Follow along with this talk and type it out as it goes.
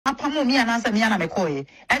apamu mi anasa mi ana mekoye.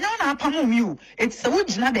 And na apamu mi it's a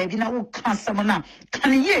wujina baby na wo kansamona.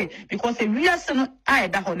 Can ye because a real son I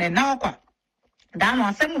da hone na kwa. Dano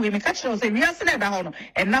asem we me catch us we ase na da ho no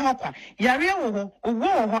e na ho kwa yare wo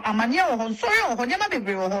ho amane wo ho so ye ho nyama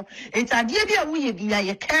bebre wo ho it ade bia wo ye bia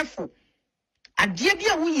ye careful ade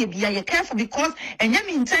bia wo ye bia ye careful because enyam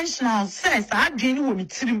intentional sense adwene wo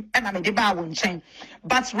mitirim e na me de ba wo nchen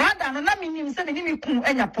but rather no na me nim se me ni ku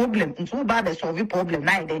enya problem nso ba be solve problem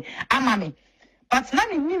na ide ama me but na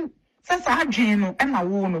me nim se sa adwene no e na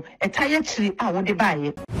wo no etaye chiri a wo de ba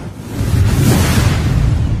ye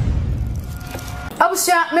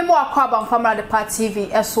Abusia memo akwaba mfamra de part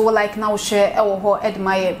TV eso like na wo share e wo ho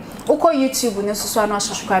edmaye uko YouTube ne so no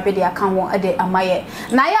subscribe de aka won ede amaye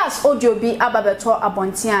Nayas audio bi ababeto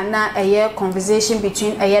abontia na eye conversation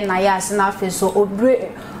between eye Nayas na afeso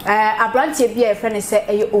obre abrantie bi e friend say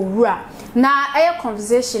eye Owura na eye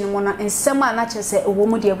conversation mo no nsema na chese ewo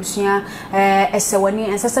mu de abusua esewani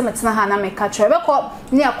ensese metena ha na meka twebeko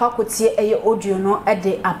ne akwakotie eye audio no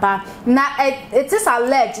ede aba na it is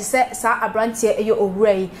alleged say sa abrantie eye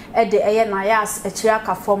Owura yi ede eye Nayas echira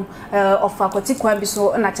ka form of akoti kwan bi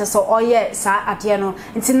so na chese oye sa ade no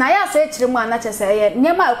nti Nayas echire mu na chese eye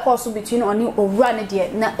nyema e course between oni Owura ne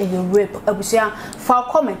de na eye rape abusua for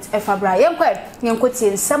comment e fabra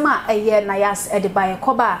yenkotie nsema eye Nayas ede ba ye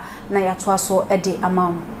koba na ya twaso edi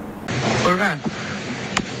amount. Owura.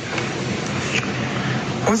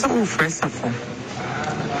 What's up first of all?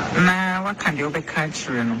 Na what can you be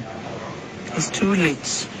catching? It's too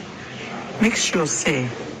late. Make sure say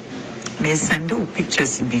me send you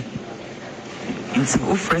pictures be.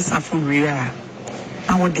 Into first of all real.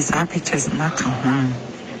 I want these pictures na kan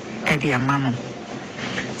edi amount.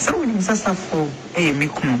 So when you say for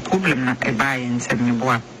make no problem na e buy into me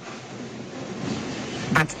boa.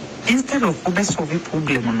 But instead of solve a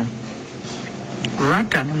problem, no,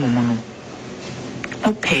 rather no mono.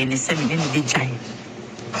 Okay, and send me the giant.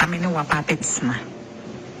 I mean, no, puppets na.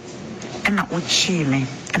 And I would she me,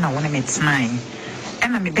 and I want to meet mine.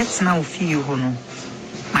 And I'm a bet now for you, no.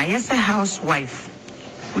 My yes, a housewife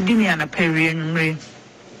who did me an appearing ray.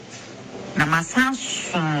 Now, my son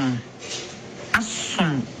soon, as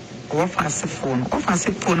soon. Off as a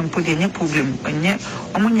phone and put in a problem when yet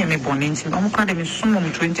only me born into Omcademy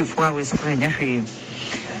soon 24 hours for any here.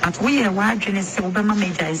 At we are wide Genesis Obama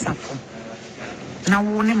major is up. Now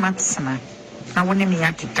only Matsama, now only me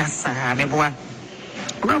at Tassa, me boy.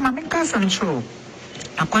 Roma, my cousin, true.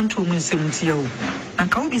 I can't to me soon to you. And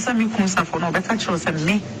can't be some consa for no better choice and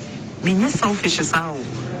me. Me selfish as how.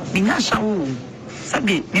 Me not show.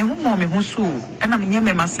 Sabi, me home mommy who so, and I'm near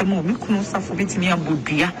me Massimo, me couldn't suffer with me a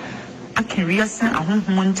budia. I can reason a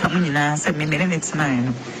home one time in answer me minutes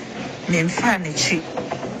 9. Me and Fanny cheap.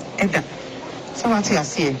 Edda. So what I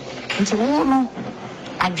say? Into all no.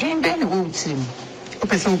 I dreamed any old team.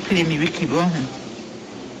 Open so play me wiki wrong.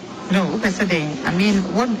 No, open today. I mean,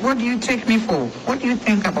 what do you take me for? What do you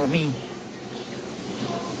think about me?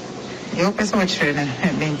 You open so much trainer,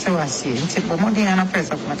 then tell us here. It's a more than a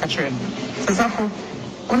press of my train. So,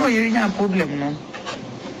 oh, you're in a problem, no.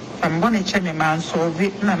 I'm going to check my man so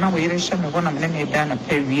now we show me one of them made down a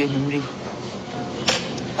period.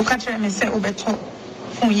 Okatra me say obeto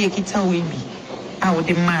phone ye kita we bi. I would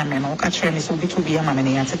demand and okatra me so bit to be a man and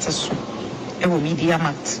ateta so. E wo media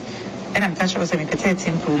max. And I'm catch us me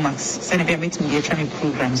 13 Pro Max. Send me meet me training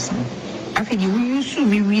programs. I think you use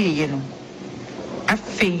me we no. I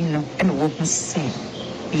feel no and wo say.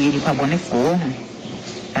 Ye pa bone for.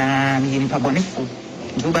 Ye pa bone for.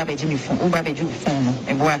 Uba be Jimmy phone, Uba be Jimmy phone,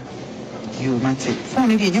 and what you might say.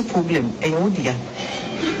 Phone is your problem, a odia.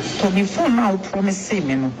 To me phone now promise say,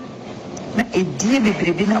 me no. A dear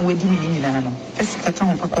baby now wedding in Nano. First, a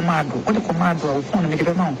town for commando, what a commando or phone make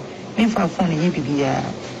a mount. Me for a phone in Yabia,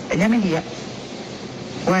 and Yamidia.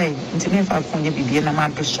 Why, into me for a phone Yabia and a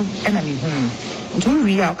mad shop, and I mean, do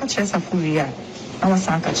we are catch us a full year. Our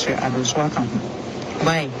son catch her at those welcome.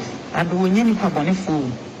 Why, I do any pabone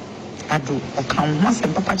fool. I do or count once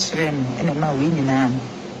and papa children and a man winning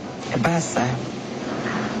a bassa.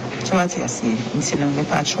 So what I say, incident the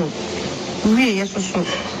patrol. We yes so.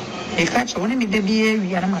 A catch only me the beer,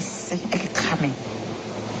 we are must say a coming.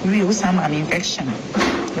 We use some an infection.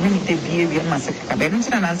 When me the beer, we are massacre. But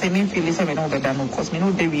and I say, me feel this I know better, no cause me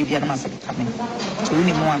no the we are massacre coming. So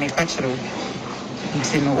only more a catcher.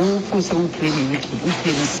 It's in all for so play me wiki, we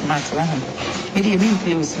play smart one. Maybe me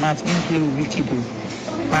play smart, me play wiki do.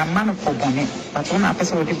 My man for bonnet, but one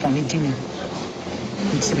episode of bonnet dinner.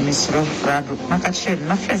 It's a Mr. Frado, Nakache,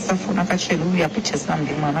 Nafesa for Nakache, we are pictures and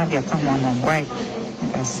the man of your come on why.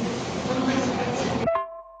 Yes.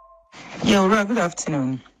 Owura, good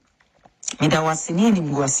afternoon. Mida wasini ni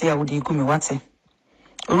mguasia udi kume wate.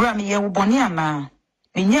 Owura mi ye uboni ama.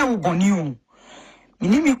 Minye uboni u.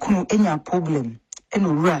 Minimi kunu enya problem.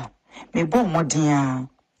 Owura me bo modia.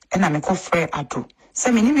 Ena me kofre ado. Se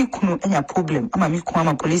minimi kunu enya problem. Ama mi kunu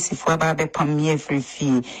ama polisi fwa babe pamye free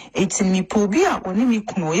fee. Eti mi pobia oni mi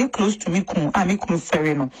kunu ye close to mi kunu. Mi kunu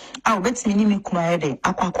ferry no. Ubeti minimi kunu ayede.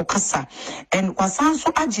 Akwa kasa. And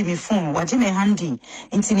wasanso aji mi phone. Waji me handy.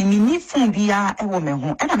 Inti ni mini phone biya ewo me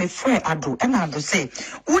hon. Ena me frɛ ado. Ena ado se.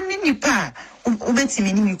 Uni ni pa. Ubeti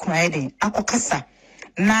minimi kunu ayede. Akwa kasa.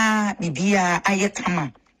 Na bibiya aye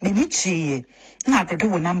kama. Me chiye. Na brother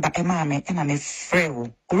wo number me na me frɛ wo.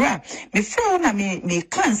 Owura me frɛ wo na me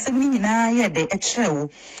kan sɛ ni nyina ye de kyerɛ wo.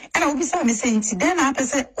 Ɛna obi sa me sɛ nti den na apɛ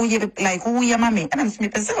sɛ oye like wo ye ma me. Ɛna me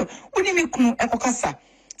pɛ sɛ woni me kunu ekokasa.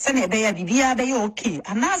 Sɛ na ɛbɛya bibia bɛyɛ okay.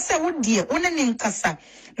 Ana sɛ wo die wo ne nkasa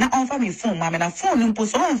na onfa me phone ma me na phone mpo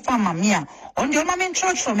so onfa ma me a on de ma me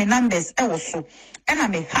ntrɔtrɔ me numbers ɛwɔ so. Ɛna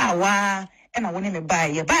me hawa ɛna wo ne me bae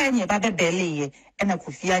ye ne ba bɛbɛle ye. Ɛna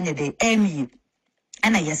kofia nye de emi.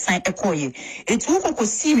 Ana yesan ekoye etu ukoko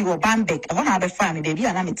see me wo bambek e na abefa me baby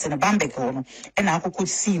ana mete ne bambek ho no na akoko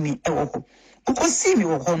see me e wo ho ukoko see me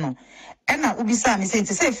wo ho no na ubisa me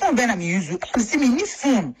say phone be na me use ana see me ni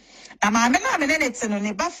phone na ma me na me ne te no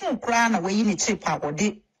ne ba phone kra na wayi ne chip a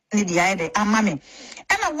wode ne dia de ama me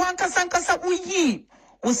na wankasa uyi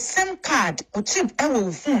wo sim card o chip e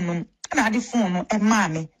wo phone no na ade phone no e ma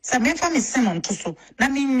me se me fa me sim on to so na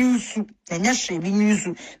me news na nya hwe bi news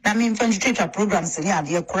na me fa ntwetwa programs ni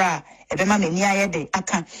ade kora e be ma me ni ayede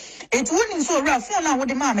aka etu woni so owura phone na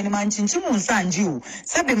wode ma me ne ma nchinchim nsanji o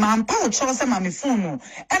se be ma mpa o cho se ma me phone no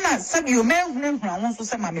e na se bi o me hunhura won so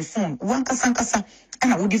se ma me phone wankasa e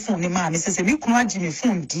na wode phone ni ma me se me kunu agi me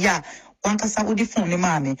phone dia wankasa wode phone ni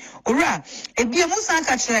ma me owura ebia mu san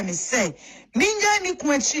ka kire me se minja mi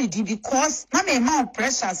kunu achi di because na me ma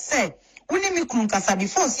pressure say uni mi kunu kasa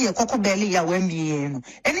before see e kokko belly ya wambie no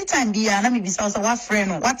anytime bia na me bisa so wa friend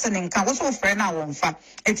no what ne nka wo so friend na won fa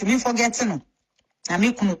etimi forget no na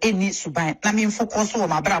me kunu eni suban na me focus wo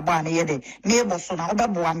ma brabo a me ye de me ebo so na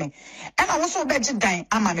obeboa me e na wo so beji dan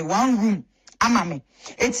ama me one room ama me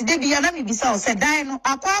eti de bia na me bisa o se dan no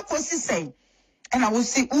akwa akosi sei e na wo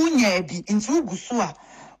si unya bi nti uguso a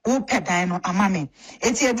wo pedan no ama me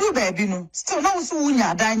eti edu ba bi no still na wo so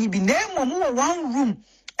unya dan ni bi na emom wo one room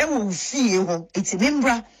e wo fie ho eti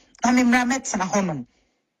membra na membra metena honom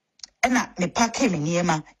e na me pack me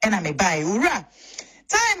niema e na me bae owura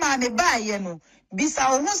time a me bae no bisa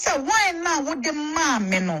wo se wine na wo de ma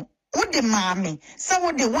me no wo de ma me se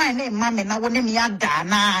wo de wine na ma me na wo ne me ada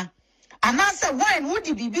na ana se wine wo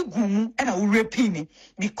di bibi gumu e na wo repeat me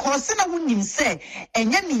because na wo nim se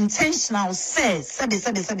enye me intentional se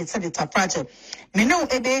be ta project me no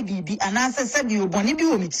ebe bibi ana se bi oboni bi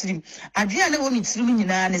wo mitirim adua na wo mitirim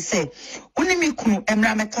nyina ne se woni me kunu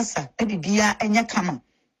emra mekasa e bibia enye kama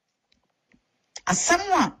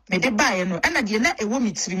asamwa me de bae no na de na ewo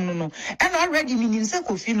mitirim no and already me nim se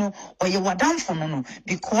kofi no oye wadamfo no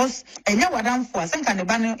because enye wadamfo asenka ne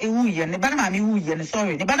ba no ewuye ne ba na ma me wuye ne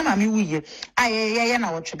sorry ne ba na ma me wuye ayeye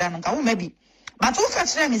na wotweda no ka wo mabi but wo ka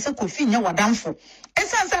kire me se kofi nye wadamfo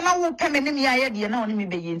esansa na wo peme ne me aye de na oni me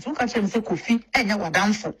beye nti wo ka kire me se kofi enye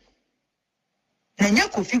wadamfo na nye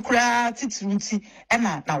kofi kura titirunti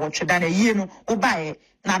na wotweda na yie no wo bae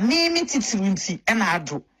na me titirunti na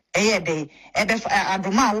ado eye de ebe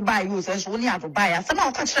adoma wo bae yo so woni adoba ya sama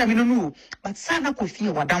wo ka kire me no but sana kofi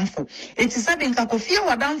wadamfo eti sabe nka kofi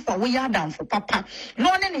wadamfo wo ya adamfo papa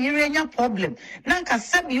no ne yire nya problem na nka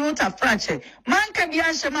sabe yo ta frache manka bi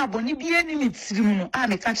anhye ma boni bi ani mitirim no a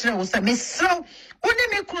me ka kire wo se me srew woni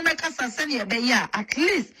me kunu me kasa se ne ebe ya at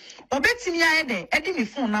least obetimi aye de edi mi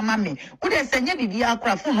phone na ma me wo de se nya bibi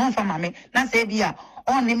akora phone no fa ma me na se bia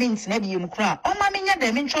on ne mint na bi mkura o ma me nya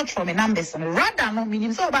de me church from numbers no rather no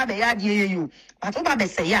minim so ba be ya de yeyo but o ba be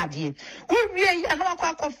se ya de wo wie ya no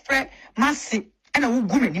akwa frɛ masi na wo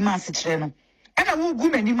gu mani masi kire no na wo gu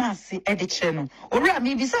mani masi e de kire no owura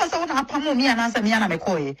mi bi so wo na apamo mi ana sa mi ana me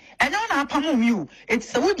koye enya wo na apamo mi o eti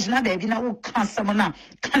se wo gina ba bi na wo ka asɛm na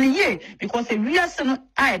kan ye because e wiase no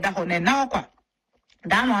a da ho na na akwa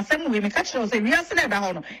da no asɛm we me ka kire se wiase na da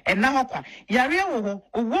ho no na akwa yare wo ho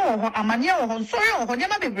owo ho amane wo ho nsɔre wo ho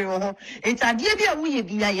nyama bebre wo ho eti ade bi a wo ye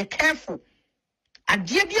bi ya ye careful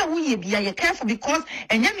adie bi a wo ye bi ya careful because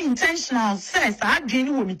enye me intentional says adwene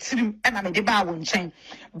wo mitirim na me de ba wo nchen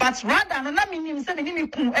but rather no na me nim say me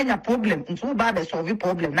kun enya problem nti wo ba be solve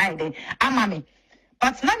problem na ide ama me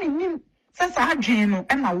but na me nim say adwene no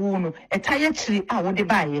na wo no etaye kiri a wo de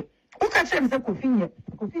ba ye wo ka kire me say kofi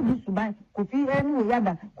ni suban kofi eni wo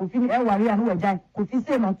yada kofi ni eware anu wo jai kofi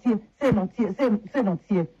say no tie eti me focus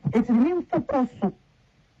so enti me nim say me nim say me nim kun enya problem na me de ba wo nchen but rather no na me nim say me kun enya problem nti wo ba be solve problem na ide ama me but na me nim say adwene no na wo no etaye kiri a wo de ba ye wo ka kire me say kofi ni suban kofi eni wo yada kofi eni wo yada kofi say no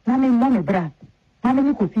tie say no tie na me mo me bra na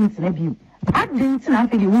me ko fin na biu adent na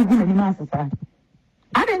afi de wugu na ni ma asesa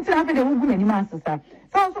adent na afi de wugu na ni ma asesa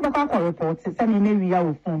so be kwa report say me wi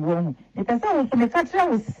wo phone wo hu e pese wo so me ka kire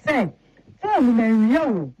wo say phone me wi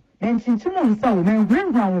wo then chinchimu nsa wo me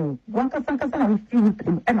hwehwa wo wankasa na wo fi wo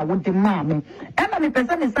pem e na wo de ma me e na me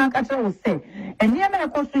pese me san ka kire wo say enia na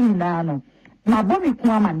ekoso nyina no ma bo mi ku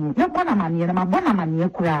amane me bo na mane na ma bo na mane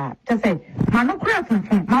kura te say ma no kura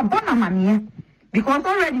funfun ma bo na mane because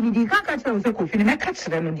already we did can't catch us ko fini me catch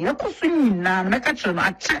them no dia ko so nyina me catch them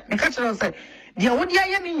ache me catch them say dia wo dia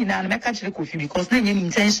ye me nyina me catch them ko fini because na nye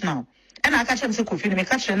intentional and I catch them say ko fini me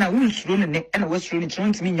catch them na we suro ne and we suro ne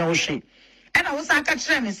tronti me nya wo hwe and I was catch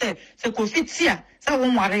them say ko fi tia say wo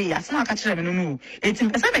nware ya say I catch them no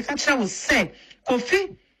etim say me catch them say ko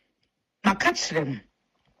fi ma catch them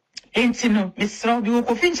entino me sro bi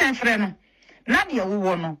ko fi nchan frɛ no na dia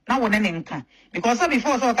wo no na wo ne nka because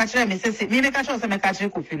before so catch them say me catch us me catch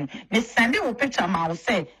kofi no me send wo picture ma wo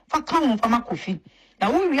say fa kan wo fa ma kofi na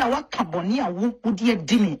wo wi a wa kaboni a wo di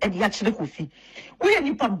adini e dia kire kofi wo ye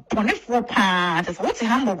nipa bonefo pa te so wo te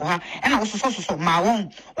hamburger ha e na wo so ma won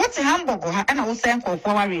wo te hamburger ha e na wo say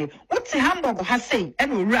nkofo ware wo te hamburger ha say e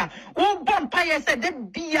na owura wo bon pa ye say de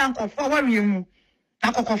bia nkofo ware mu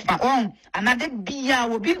na kokofa on anade bia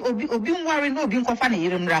obi nware na obi nkofa na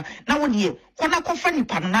yeremra na wo de kona kofa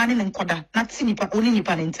nipa no na ne nkoda na ti nipa oni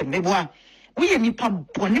nipa ne ntem bebo a wo ye nipa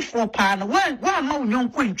bonefo pa na wa ma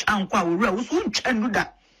wonko ntwa nko a owura wo so ntwandu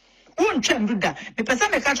da me pesa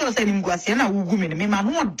me ka cho say ni mguase na wo gu me me ma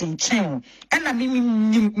no de nchen e na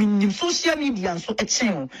me social media so e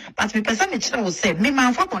chen but me pesa me kire wo say me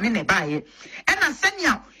ma fa bone ne baaye e na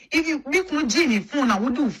sanya if you make no genie phone na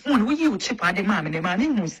would do phone we you chip at the mammy the man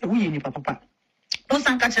who say we ni papa o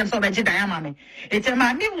san catch them so be jida mammy it's a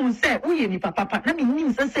man who say we ni papa na me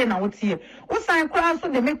nim say na what here o san kwa so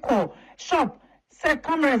they make call shop say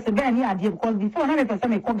cameras be ni ade because before na me person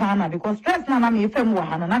me call Ghana because stress na me fam wo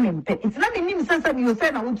ha no na me mpe it's na me nim say you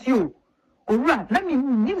say na what here owura na me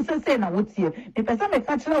nim say na what here the person me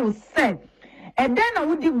catch will say and then I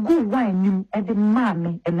would go wine nim e the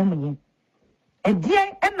mammy e no me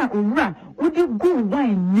Edie ena owura wodi go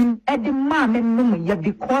wine nim e de ma me no ye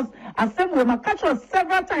because asem we ma catch us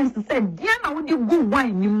several times to say dia na wodi go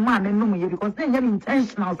wine nim ma me no ye because they am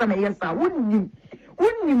intentional say yes sir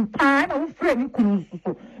wonnim pa na wo frɛ ni kunu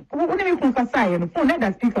so woni me kun kasa ye no phone na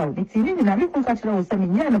da speaker it ni na me kun catch us say me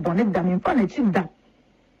nya na bonnet da me fa na chi da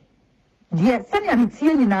die sɛ ya me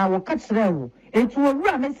tie ni na wo catch wo etu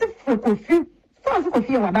owura me se fo kofi so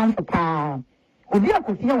kofi wa dan fo pa obi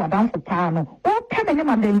akofi ya wadan fo pa no o peme ne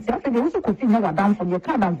mandenti afi de wo kofi ya wadan fo ye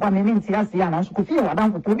ka dan fo me nti ase ya na so kofi ya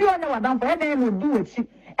wadan fo obi onye wadan fo e de no du echi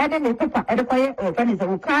e de ne pepa e de kwaye fani se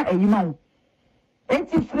wo ka eyima wo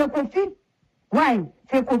enti fre kofi why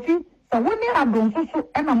fre kofi so woni adon so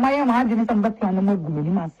e na maye ma ade ne se mbati an mo gu ni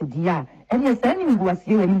ma se dia e ne se ni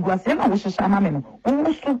nguase na wo hyehyɛ ma me no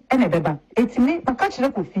wo so e na beba enti me baka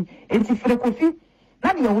kire kofi enti fre kofi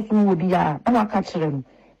na de wo so wo bia na wa ka kire no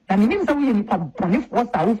na minim sa we ni pa bonif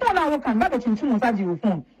wasa wo phone na wo kan ba be chinchim sa ji wo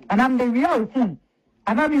phone and am the real phone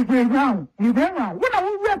and am is going round when I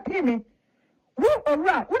will rap me wo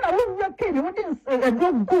owura when I will rap me what is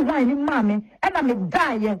go wine in mommy and am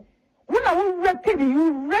die when I will rap me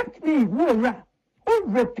you raped me wo owura wo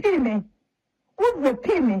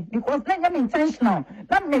repay me because then I'm intentional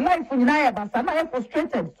that my life when I am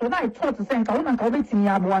frustrated so now I thought to say nka wona nka obeti mi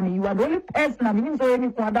aboa me you are the only person I mean so any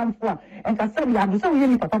ko adam for and ka say ya do so we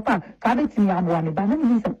ni papa ka beti mi aboa me ba na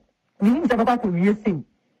mi say papa ko wie say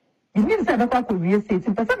you need say papa ko wie say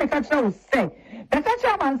ti person me ka try o say the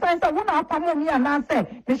catcher man say wona apamo mi ana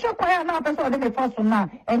say the shop ya na person dey for so na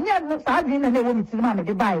enye no sa adwin na na wo mi ti ma me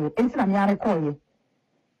dey buy enti na me are call ye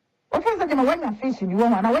Offense that when you're fishing, you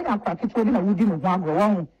want and when you're practicing, you do not want to go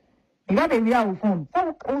on. You got a real phone.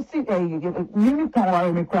 So, see a unicorn or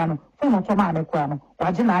a micrano, phone or tomato micrano, or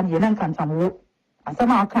Janadi and Cantam. And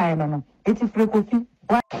somehow kind it is free coffee.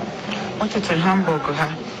 What is a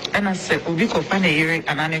hamburger? And I said, we could find a year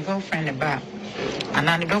and I girlfriend a bar. And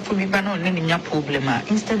I go for me, but no, any problem.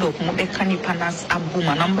 Instead of Mobecani Panas, a boom,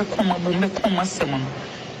 a number, comma, someone.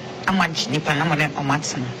 I'm much nipper, or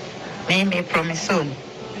Matson. May me promise so.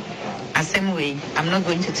 The same way, I'm not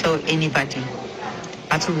going to tell anybody.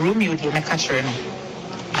 But Romeo, the Mekachureno.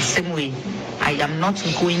 The same way, I am not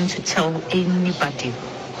going to tell anybody.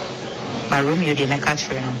 But Romeo, the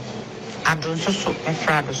Mekachureno. I don't so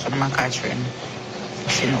afraid so Mekachureno.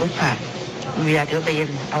 Sin Opa, we are the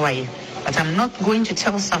other way. But I'm not going to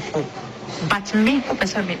tell Safo. But me,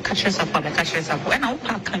 Professor, me catch Safo, me catch Safo. And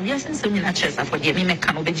I can yes, and so me catch Safo. The me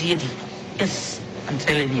can obey. Yes, I'm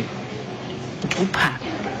telling you. Opa.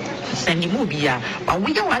 send him Mobia, but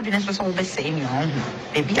we don't have the so the same young.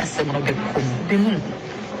 Maybe a seven of the moon.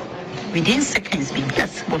 Within seconds, be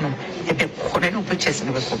just one of the corner purchase of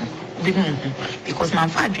the moon. Because my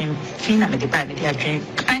father dream, Fina made the baby, they are dream,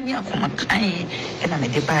 Kanya, Kumakai, and I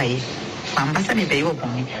made the buy. Ambassador be your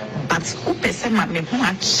boy, but who person me who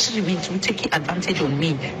actually to take advantage on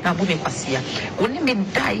me. Now, moving past here. Only me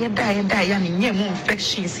die, and near more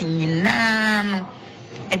infections in Nan.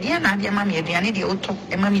 And dear Nadia, mammy, the Andy Otto,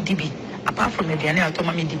 and Mammy Dibby. Apart from the Diana,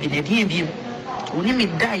 Mammy Dibby, the DB. Only me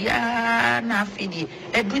die, na feedy.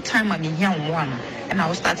 Every time I'm in young one, and I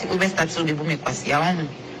was starting over to the woman past here.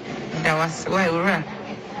 That was why Owura.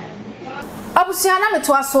 Abusiana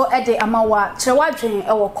metwaso ede amawa trewadwen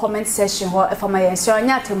e wo comment section ho e fama yen so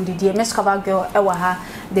anya atem didie Miss Cover Girl e wa ha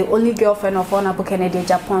the only girlfriend of Honorable Kennedy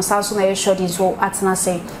Japan so na ye shodi so atena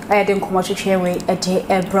say e de nkomo twetwe we e de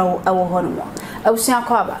e bro e wo ho no mo abusia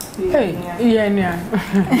ko aba hey yeah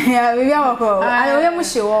yeah we ga ko ayo ye mu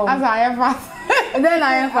hye wo asa ye fa then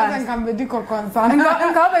I am fast can be diko concern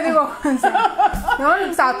nka be diko concern no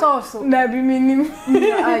ni sa to so na bi minim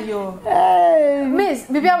ayo Miss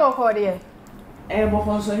bibia boko de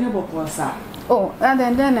Bokonso ni bokonsa. Oh, and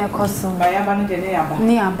then I cost some. Bayaba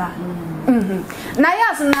ni aba.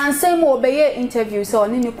 Nayas nansem mo beye interview so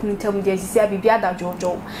oni ne kunu tam de sisi abibia da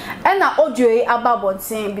jojo. E na audio e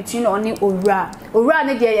ababonten between oni Owura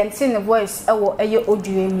ne de yente ne voice e wo eye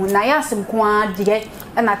audio mu Nayas mko adire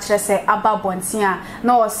e na kire se ababonten a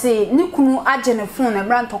na o se ne kunu age ne phone na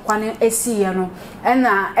bra ntokwa ne esiye no e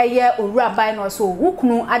na eye Owura bai no so wo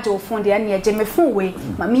kunu age wo phone de na eje me phone we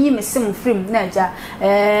ma me yi me sim frame na eja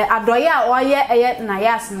adoye a oye eye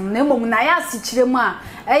Nayas no na mom Nayas kire mu a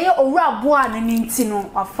eye Owura boa na ninti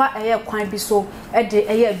no afa eye kwan bi so e de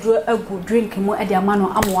eye duro agu drink mu e de ama no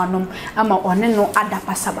amwanom ama one no ada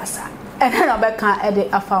pasabasa e na be kan e de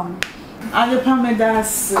afa ho ade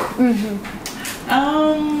pamedas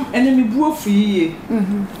enemy buo fuyiye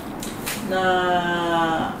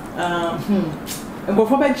na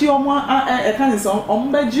ngofo ba ji omo e kan so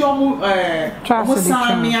omo ba ji omo omo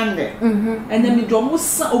sami ande enemy do omo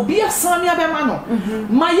obi asami abema no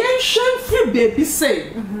ma yen hwen free baby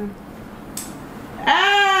say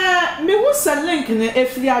me who send link ne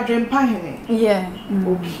efri adwempa hene yeah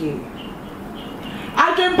okay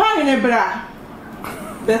adwempa hene bra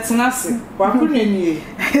that's nasi wa kunani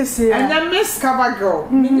and then Miss Cover Girl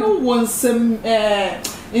me no won some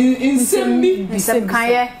in sembi sem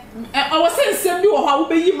kaye I was saying sembi wo ha wo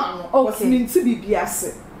beyi ma no was me nti bibia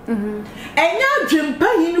se enya adwempa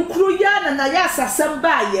hene kuro ya na Nayas asem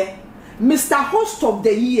ba ye Mr. Host of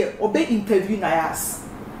the Year obe interview Nayas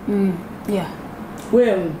yeah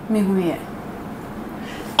well me hu ye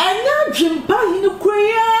enya adwempa hene kuro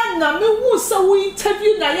ya na me hu se wo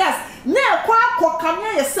interview Nayas na kwa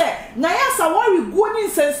akokamya ye se Nayas a worry go ni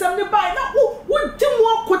nsensem ne bai na wo dimu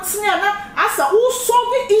akotene na asa wo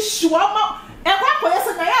solve issue ama kwa akoye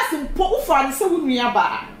se Nayas mpo wo fa ne se wo nua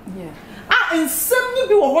ba yeah nsem ni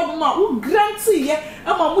bi wo ho ma wo grantee ye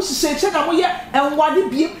ama mo hihyeche na mo ye enwade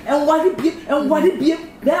biem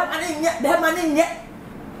da mane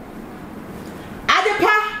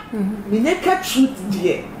adepa me neka truth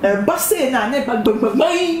die ba say na ne ba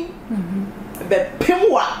gbagbagbagban be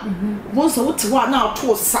pemwa won so wote wa na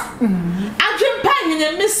to sa adwempa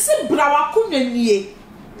nyene mesi brawa konwanie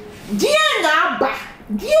die na aba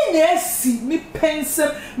die na asi me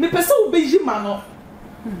pensem me pese wo beyi ma no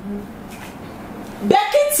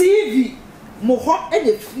Becky TV mo ho e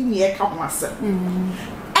de free ne e ka ho asem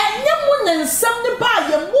enye mo na nsem ne ba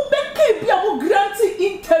ye mo Becky bia mo grant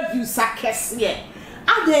interview sakese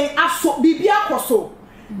aden aso bibia akoso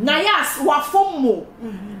Nayas wa fomo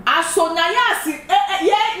aso Nayas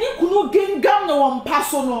ye ni kunu gengam no won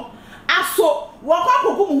so no aso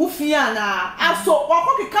wakwakoku mu fi ana aso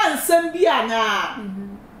wakokeka nsem bi ana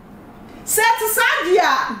set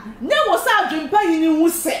sadia ne wo sa adwempa yini hu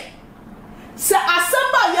se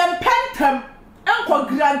asamba ye pentem enko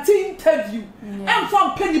granting interview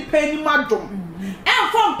enfom penny madom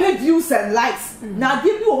enfom pay views and likes na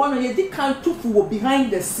give you one ye di kan tufu wo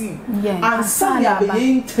behind the scene and some ya be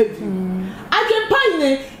interview adwempa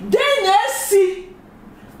yini den na si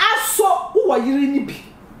aso wo yiri ni bi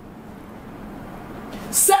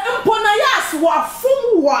se mpo Nayas wa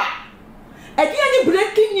fom wa e di any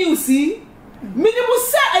breaking news minimum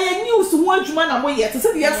say a news ho adwuma na mo ye te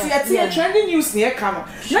say yes ye trending news ne ka no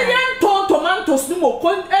na ye ton tomatoes no mo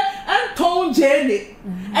kon ton jene e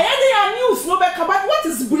ye news no be ka but what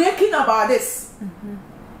is breaking about this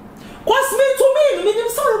cause me to me minimum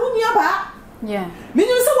say wo nia ba Yeah.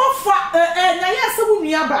 Meaning say what for Nayas who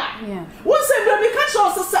nearby. Yeah. One say baby catch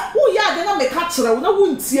us oh yeah, then I make catch her, no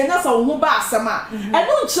wouldn't see and that's a mobasama. And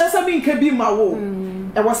don't chase a mean can be my woe.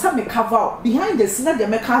 There was some cover behind the scene that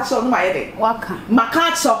make catch on my head. Waka.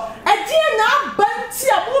 Macacho. A dear now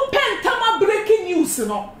Bantia who pen tama breaking news,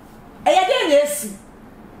 no. Again, yes.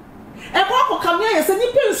 And what come here, and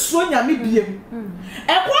you pay Sonia me be. And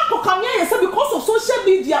what come here, because of social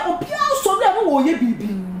media, or piano so never will ye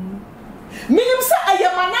be. Meaning, say, I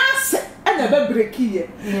am Manasseh and never break here.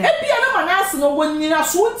 And piano Manasseh, no one in a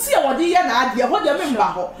swoon see what the idea, what you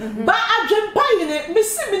remember. But I dream pie in it,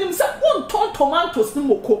 Missy Minim said 1 ton tomatoes no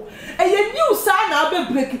moko. And you knew sign I'll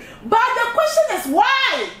be breaking. But the question is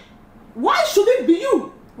why? Why should it be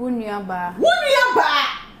you? Wunyaba.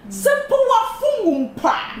 Simple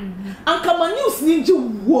wafungumpa. And come on news ninja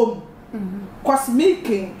wom. Cause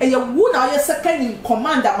making a wood are second in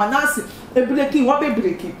command that Manasseh a breaking what be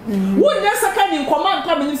breaking. Would not second in command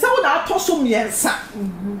coming so that toss me and son.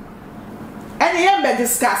 And the young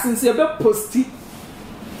discussing say about posty.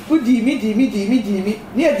 Would me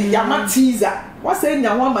near the Yama teaser. What's saying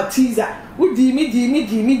now one teaser? Would me the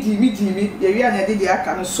Riana did the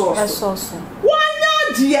kind of sauce. Why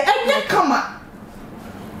not, dear? And yet come on.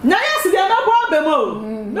 Nayas they are not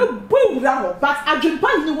problem. No boo that, but I drink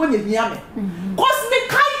pie no one in Yami. Cause me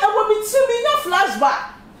kind of woman to me no flashback.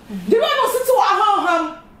 The man was into a ham,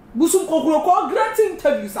 Busum Kokoro, great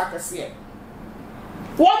interviews I can see.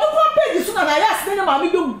 One of the pages soon and I asked them, I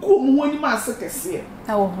will go when you must see.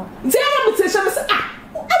 Oh, the invitation is I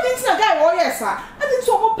didn't see a guy, oh yes, sir. I didn't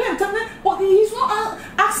so open, but he's not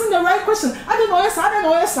asking the right question. I don't know,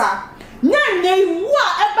 yes, sir. Name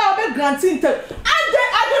what about the granting I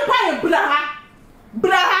didn't buy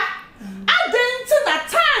I didn't that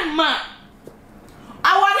time, man. I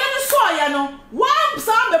want to know one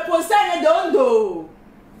some the person don't do.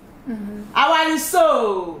 I want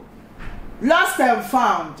so lost and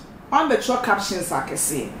found on the truck captions I can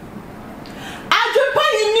see. I didn't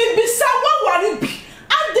buy me be someone worry.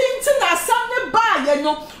 I didn't that something buy you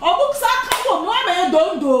know or books are come on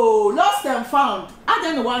don't do lost and found. I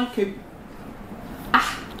didn't want keep.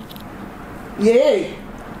 Yeah,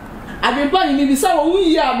 I've been buying me some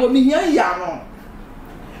we are, but me here, no.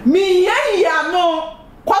 Me here, no.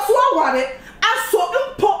 Quaswa worry, I saw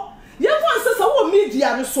import. You want to say, oh,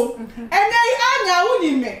 media, so. And I are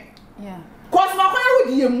me. Yeah. Cause my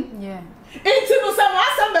with you. Yeah. Into some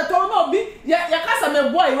awesome that don't be, ya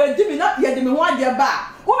customer boy, where Jimmy not yet me 1 year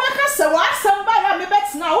back. Who make us say, what somebody have me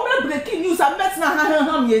bets now, who breaking news and bets now,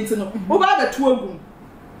 ham yet, no. Who are the 2 of them?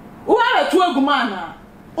 Who are the 2 of them?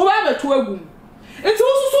 Who are the 2 of them? It's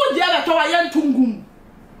also so dear that our young tungum.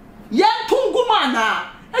 Young tungumana,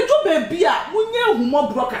 a jube beer, when you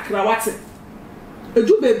more broke a crawat. A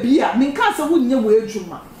jube beer, mean cancer wouldn't you wear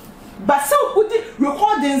juma. But so would the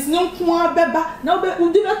recordings no more beba, no bet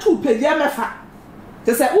would do 2 pay yamefa.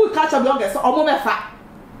 They say, we'll catch a bloggers or momefa.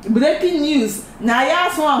 Breaking news,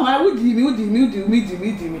 Nayas one, why would you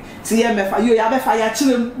me? See, MFA, you have a fire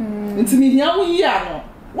children. Into me, young year.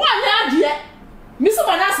 1 year. Mr.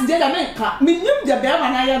 Manasseh did a make me knew the bear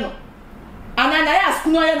manayano. And I asked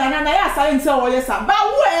no, and I asked I didn't tell yes, but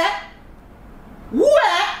where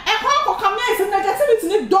a papa come here and negativity in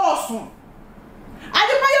the door. I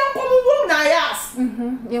didn't buy your common room, Nayas.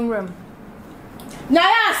 In room.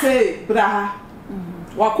 Nayas say, Bra.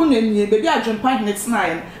 Wakunin, baby, I jump pint next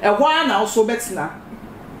night, a while now so better.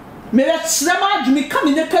 May that slammer me come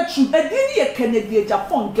in a catch you, a dear Kennedy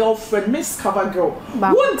Japan girlfriend, Miss Cover Girl.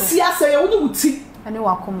 Won't see us say, I would see. And you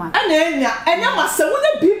are command. And then, and I must say,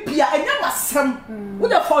 wouldn't be Pia, and I must some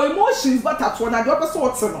with a for emotions, but that's when I got a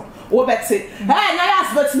sort of or Betsy. And I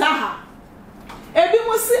asked, but now.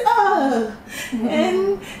 Everyone say,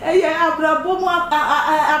 and yeah,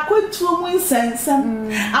 I couldn't to win sense.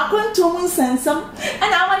 I couldn't to win sense. And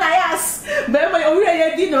I when I asked, but my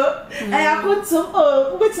Owura dinner, and I couldn't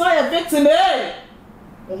to, which I a victim, eh?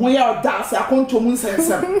 We are dancing, I couldn't to win sense.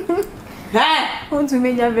 Hey, want to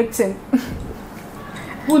mean your victim.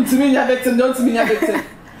 Want to mean your victim, don't mean your victim.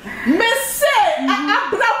 Miss say, I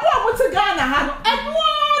brought what to Ghana, and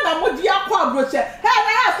one of the aqua brochure. Hey,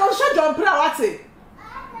 I asked, don't shut John Prawati.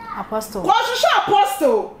 Apostle. What's your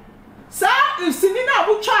apostle? Sir, if Sinina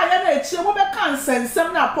would try and a woman can't send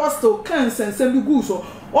some apostle, can't send some goose or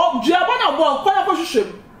Giabana won't call a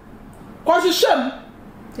position. Position.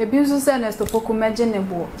 The business sentence to Poco Imagine a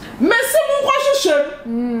book. Messim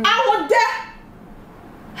position. I would dare.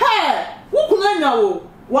 Hey, who could know?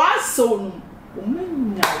 Why so?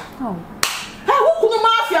 Oh. Hey, who could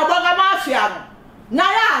mafia, Baga mafia?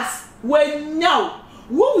 Nayas, when no.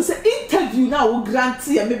 What was an interview now? We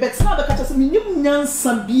grantee and maybe it's not the catch us. Me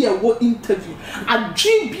nyansa be a what interview. A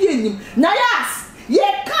dream be him. Nayas, ye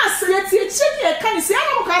can't say it. Ye can't say I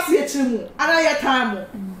don't say it. And I had time.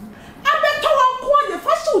 I bet to one the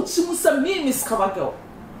first show to some me Miss Cavago.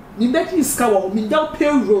 Me bet Miss Cavago. Me don't pay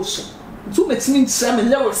rose. Too much means some and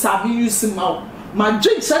level sabi using mouth. My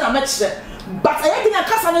drink said I met there, but I ain't a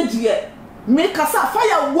casa dear. Make us a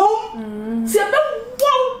fire womb. See a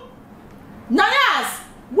womb. Nayas,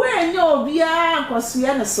 where no be because we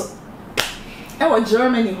are so. I was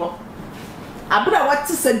Germany ho. I better what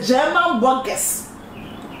is a German burgers.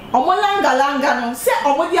 Omolanga no say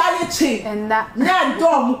omodi ayechi. And that na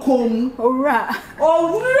dom kom. Owura.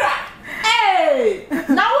 Hey!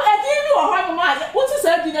 Now edin ni wo ho ma. What is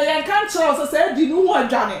edin na can tell say edin no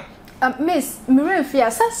adwane. Miss,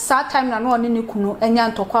 Mirafia says sad time na no ni kunu enya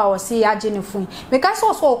ntokwa wo se ya je ne fun. Because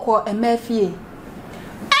so ko emafie.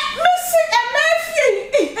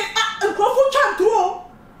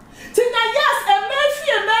 Tina yes, a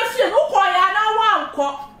Murphy, no choir, now one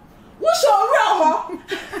cock. What's your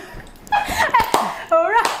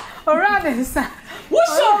Owura this.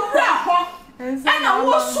 What's your raho? And I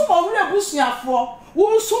was so over bushia for.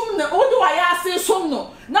 Who soon the old I say some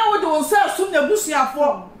no. Now we don't sell soon the bushia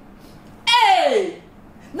for. Hey!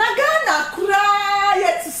 Nagana cry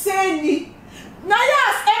yet to say me.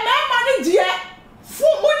 Nayas, a man money dear.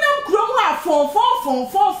 Phone iPhone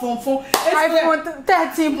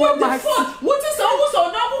 13 Pro Max. What is almost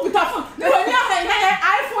on now with a phone?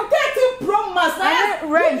 iPhone 13 Pro Max.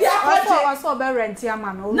 I saw better rent your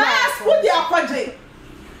man. Nayas, put the project.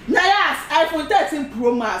 Nayas, iPhone 13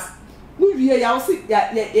 Pro Max. We really see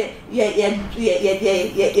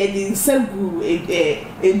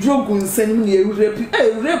a drug and send me a rape.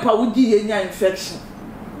 I would give you infection.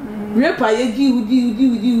 Rape, I do.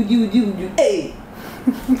 Hey.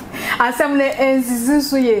 Assembly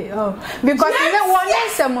is oh because you don't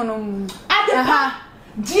want someone.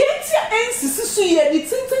 Dear ends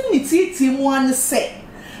the tintin one say.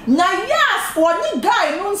 Nayas, one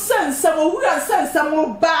guy nonsense, some who are sent some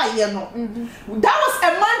more buy, you know. That was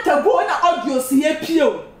a month ago in the audio see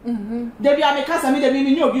pure. Debbie, I make us a minute,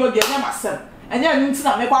 you know, you're getting myself. And then you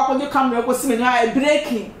make up on the camera was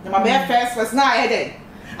breaking. My bare first was not headed.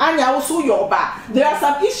 And I also your bar. There are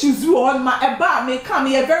some issues you on my bar may come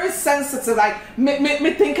here very sensitive, like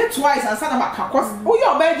me think it twice and son of my cause. Oh,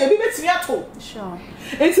 your baby, it's me at all. Sure.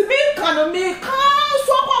 It's me kind of me can't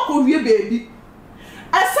swap up with your baby.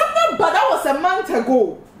 And something, but that was a month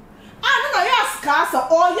ago. And then I asked Casa,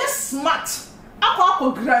 oh, yes, smart. I got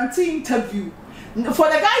a grantee interview for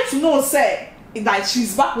the guy to know, say that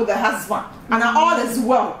she's back with her husband and all is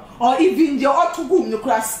well, or even the auto boom, the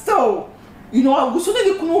class still. You know, I was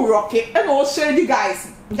only the rocket and all share the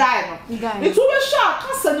guys. It's always sharp,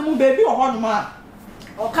 can't no baby or one man.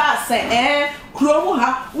 Or can't say,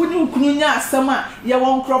 Chromoha, when you kunya summer, you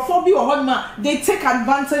won't crophobia or one man, they take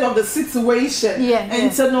advantage of the situation. Yeah,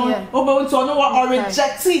 and so no, about to know what or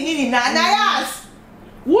rejecting in Nayas.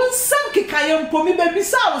 One son kikayam for me, baby,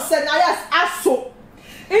 so said Nayas, as so.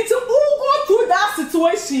 It's all go through that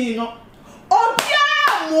situation, you know. Oh,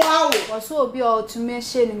 yeah, wow. Was so be all to me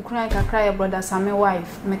shame crying cry brother Sammy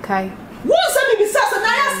wife, Mekai. What's that? Be says, and I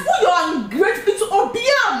ask you are grateful to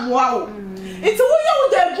Obiam. Wow. It's a way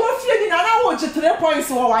with the girlfriend, and I want you to the point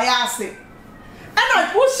so I ask it. And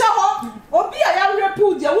I push out Obia, I will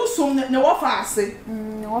repute your soon no offense.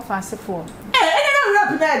 No offense for. And I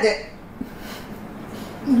rap that.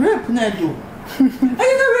 Rap Nado.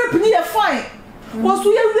 I rap near fine. Was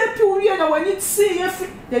we have repute you when you see if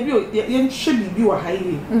you should be a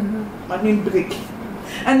highly. My name break.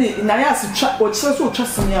 And Nayas or so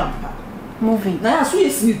trust me movie. Nayas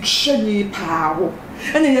is nutrition power.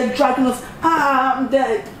 And then you're dragging us, I'm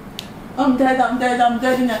dead. I'm dead.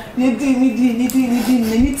 You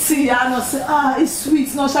did see, I know, say, it's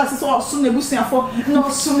sweet, no chance, it's all soon, no soon,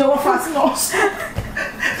 no fast, no.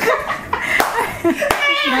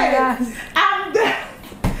 I'm dead.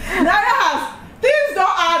 Nayas, things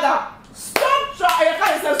don't add up. Stop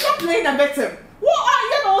trying, stop playing a victim. What are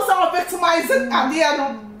you also victimizing at the end?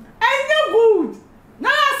 And you're good.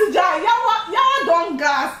 Nayas, Jai, you don't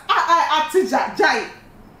gas.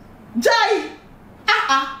 Jai.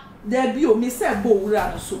 There be o me say bo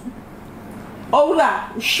Owura so.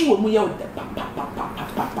 Owura, show me your de pa.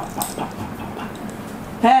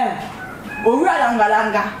 Owura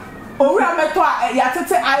langa. Owura meto ya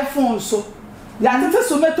tete iPhone so. Ya tete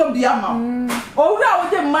so meto bia ma. Owura wo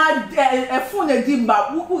de ma phone e di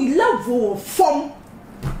mba we level from.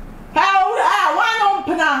 Owura, why no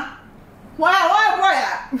pena?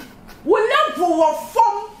 Why boy? We level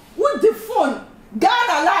from with the phone.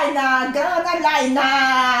 Ghana line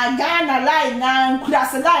na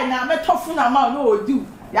class line na me tofu na ma no do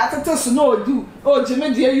ya tete so no do o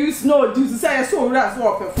Jimmy dey use no do say so Owura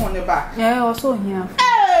so perform ne ba also here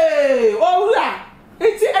Owura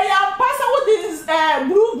iti e ya pasa with this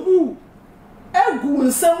blue egu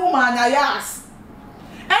nsemu ma Nayas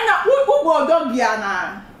ena wo dog bia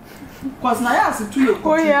na cause Nayas too you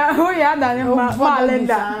oh yeah na ma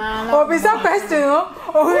Linda obisa question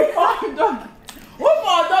oh dog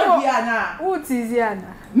bia na who tizi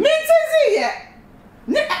ana me tizi ye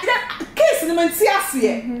case ni menti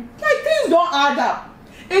ase like things don't add up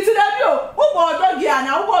it's that you wo dog bia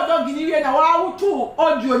na wo dog ni wie na wa wutu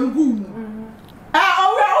audio ni gu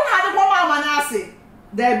Owura una de ko mama na ase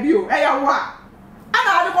there bio ya wa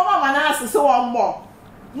ana de ko mama na ase so wo mo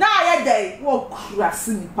na ye dey wo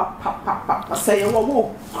kurasi ni pa say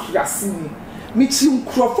wo kurasi ni mi chi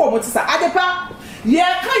nkrofo mo ti sa adepa ye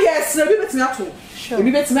ka ye sre bi betimi ato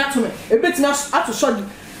ebi betimi ato me ebi betimi ato shodi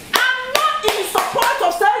I'm not in support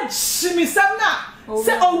of say shimi samna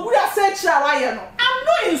say Owura say chira wa ye no I'm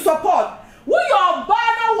not in support wo your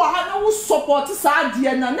bana wa ha na wo support sa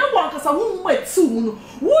de na ne wo ankasa wo mu ati mu no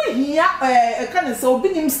wo hia ka ne say obi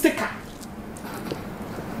nim sticker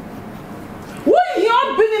wo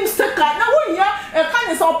hia binim sticker na wo hia ka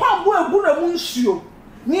ne say opambo egu na mu nsuo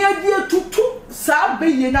ni adi tutu sa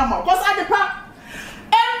beye na ma cause adepa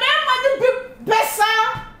emema ni bi pesa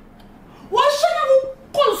wo shena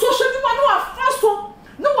wo social media no afaso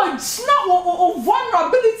no wa gina o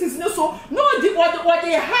vulnerabilities ne so no di what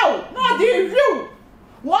they how no they real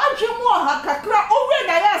wo adwemu ha kakra owe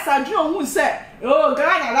na ya asadwe hu se oh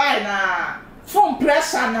Ghana line na from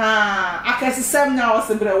pressure na akesem na o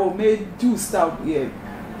sembre wo me do stuff here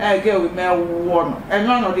girl we me one and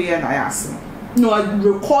none of the Nayas no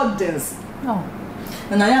recordings no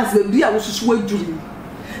and Nayas be a wo susu adwuri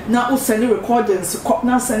na o send recordings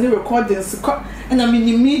na send recordings and I mean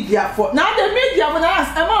the media for now the media when I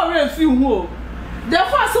ask am already feel more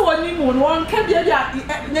therefore so one ni mo no one can be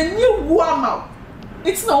na new woman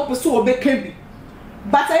it's not so obeka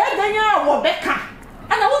but I had danya obeka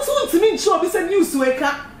and I want to me show be say news we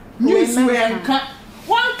ka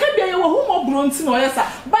one can be wo hu mo bronti no yes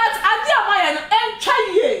but ade amaya no entwa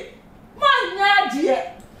ye man nya de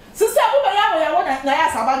sisi abu be ya wo na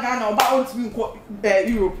ya saba Ghana oba ontimi nko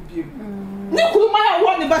Europe biem ni kuruma ya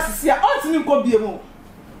wo ne ba sisi a ontimi nko biem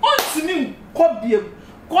ontimi nko biem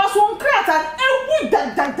cause on create an ewu dan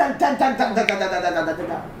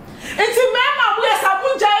enti mema bu ya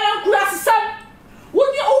sabunja ya kura sisam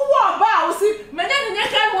woni owu aba wo si menye ne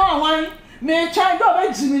kan ho hwan me chan do ba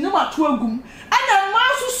jimi ne mato agum ana ma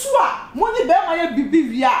susu a moni be ma ya bibi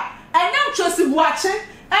wi a anya chosi buache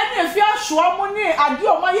ana fi ahwo mo ne ade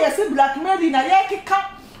o ma ye se blackmail na ye keka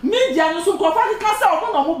media no so ko fa keka sa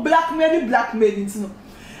o no mo blackmail ntino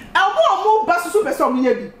mo ba susu be so mo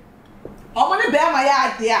ye bi o mo ne be ma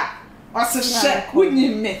ya ade a osehye wunyi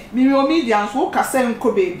me o media so ka se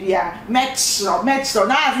nko baby a metro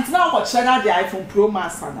na ntina o ko chere na the iPhone Pro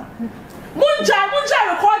Max na munja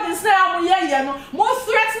recordings na mo ye no mo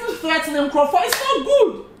threaten microphone it's not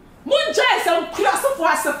good munja is a class for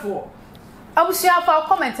asefo abusia fa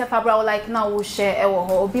comment fa bra like na wo share e wo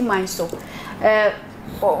ho obi mind so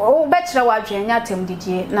o betra wa dwenya atem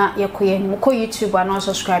didie na yekoye ni ko YouTube and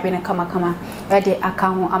subscribe na kama e de aka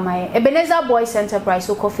ho amaye Ebenezer Boys Enterprise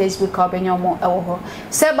ko Facebook ka obenya mo e wo ho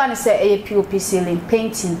se ba ne se e POP ceiling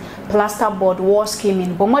painting plasterboard wall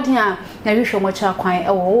scheming bo modern a na hwehwe mo cha kwan e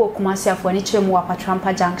wo Kumasi afo ni kire mu wa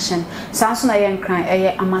Patrampa Junction sanso na ye nkran e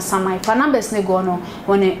ye amasamai fa numbers ne go no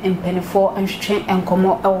woni empenifo nhwetwe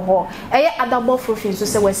enkomo e wo ho e ye adabo frofin so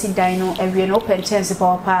se wasi dan no ewie no open chance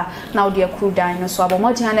pa na wo de crew dan no so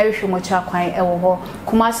modern na hwehwe mo cha kwan e wo ho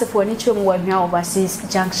Kumasi afo ni kire mu wa hwa overseas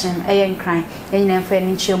junction e ye nkran e nyina fa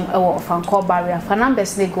ni kire mu e wo Fanko barrier fa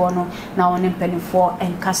numbers ne go no na woni empenifo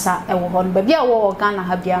enkasa e wo ho no ba bia wo Ghana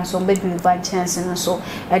ha bia so bedru van chance no so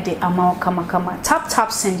e de ama kama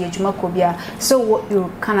tap send your Jumakobia so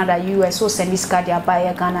you Canada US so send this card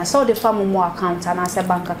buy Ghana so the farm more account and as a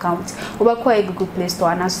bank account over quite Google Play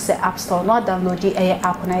Store and as App Store no download the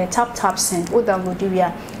app na tap send or download the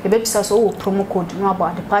via the website so promo code no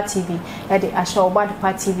about the Part TV at the Asha about the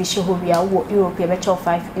Part TV show we are Europe better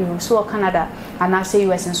 €5 so Canada and I say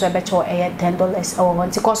US and so better $10 or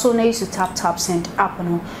want to also na use to tap send app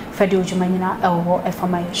no federal Jumana or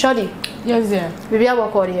FMI Shodi yes there we are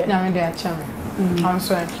work here na me dey achame I'm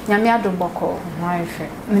sorry nyame adomboko my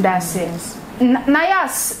friend that's it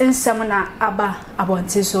Nayas nsem na aba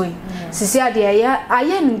abonte so yi sisi ade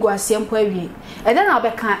aye nguase mpo awie e de na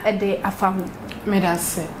obeka e de afa ho me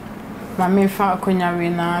that's it Mame fa konyawe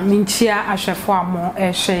na minchia ahwefo amo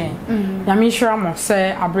ehwe nyame hwera mo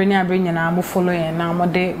se abreni na mo follow yen na mo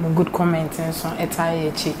de mo good comment so etaye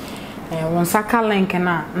echi won saka link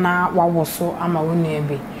na wawoso ama wonu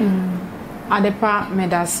ebe adepa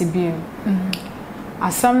medasibi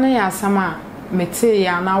asam na ya asama mete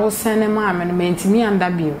ya na wo sene ma me no mentimi anda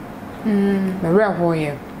bio me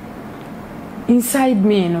rehoye inside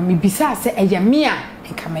me no me bisa se eye me a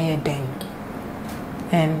nka me ye den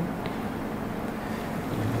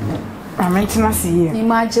andAmentina see you.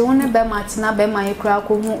 Imagine one be matina be my crack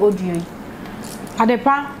hu audio.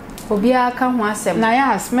 Adepa obi aka ho asem.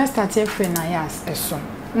 Nayas me start free Nayas eso.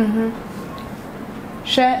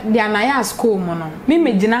 She dia Nayas ko mo no. Me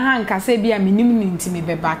megina ha nka se bia menim ni ntimi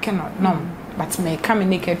be back no. But me come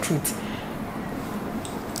naked truth.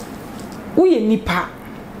 Uye nipa.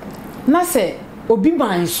 Na se obi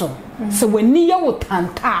ban so. Se wani ye wo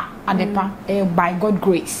tanta adepa by God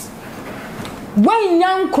grace. When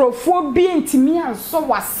young crofo be ntimi anso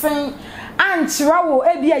wasen anchira wo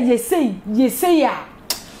ebia yesei ya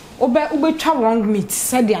obe twa wrong meat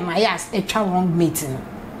said ya Nayas twa wrong meat no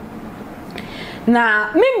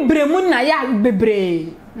na membremu na ya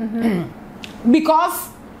bebre because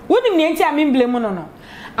woni me enti a membremu no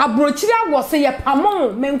abrochiri agwo se ye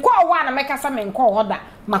pamon menko awa na mekasa menko hoda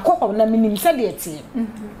makoho na minim said ye tie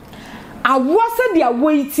awo said ya wo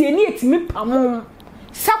itie ni etimi pamon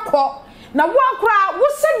sakọ na wakra wo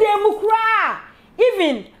sede mu kra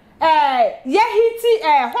even ye hiti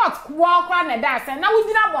hot wakra na da sen na wo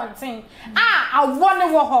dina bonten awo ne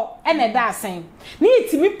wo ho e na da sen ni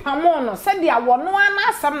itimi pamon no sede awo no ana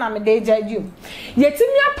asam na me de jaju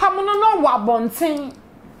yetimi apam no no wa bonten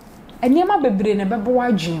eniema bebre na bebo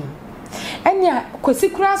wadwin enya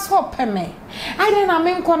kosikura so peme ade na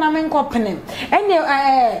menko pene enya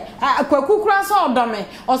kwakukura so odome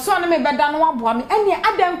oso na me beda no waboa me enya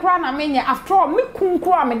ade nkura na menye after all me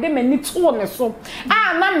kunkura me de mani to ne so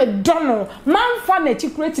na me dono manfa na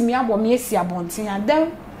chikureti me abo me esi abonten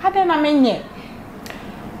ade na menye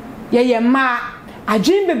ye ma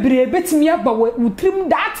agin bebre betimi aba wutrim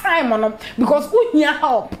that time no because uhia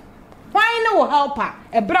help. Why no helper?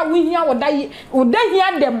 Ebra we here woda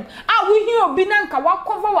here dem. We here obi na nka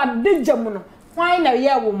wakover wade jam no. Why na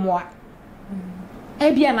ye wo moa?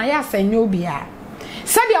 Ebia na ya sanyo bia.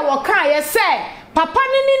 Sadia wo kan ye say papa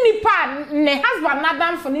ni nipa ne husband na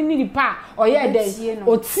dan for ni nipa oye den.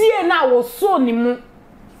 Otie na wo so ni mu.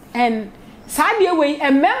 And sadia we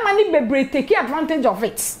emema ni bebre take advantage of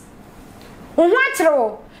it. Ohu akere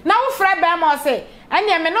wo. Na wo frɛ be ma say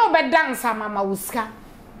anya me na wo be dance mama wuska.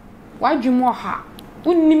 Wadwumo ha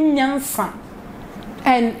unnim nyansa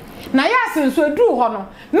and na ya senso aduru ho no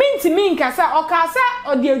mintimi nkasa okasa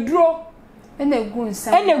ode aduro ena gu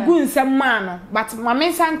nsam ma no but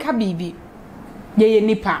mame sanka bibi ye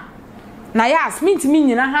nipa na ya mintimi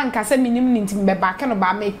nyina ha nkasa minim ntimi be baake no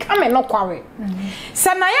ba me kame no kware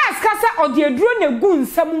sa na ya kasa ode aduro na gu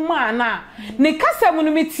nsam ma na ne kasa mu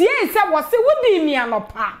no metie se wo se wodi mi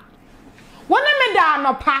anopa wona me da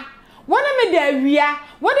anopa wona me da awia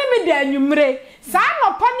wona me da anwumre sa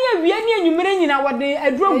anopa ne awia ne anwumre nyina wode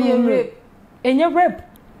aduro gu enye rape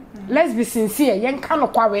let's be sincere yen ka no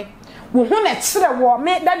kwawe wo hu na kire wo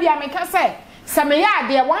me da bia me ka se me ya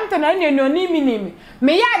de wanta na ne no ni minim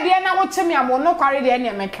me ya de na wo chemi amo no kware de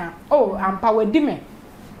ne me ka oh ampa wadi me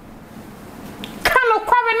ka no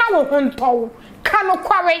kwawe na wo hu ntow ka no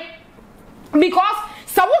kwawe because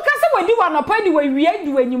sa wo ka se wadi wo anopa di wo awia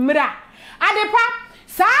di wo anwumre adepa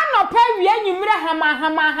sa no pa wi anyumre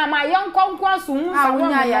hama yenkonkon so hu sa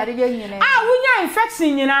wonya yare nyine wonya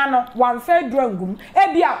infection nyina no wan fa drangum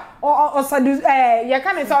ebia osadu ye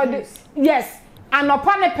kan say yes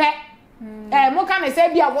anopa ne pe mo kan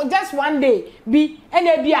say bia just one day bi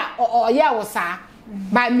ene bia oye wo sa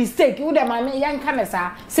by mistake wo dem am yen kan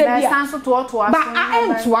sa say bia sanso to ba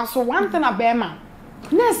entoa so one thing abema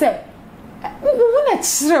na say wo na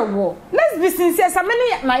chire wo let's be sincere sa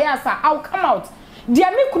many na ya sa I'll come out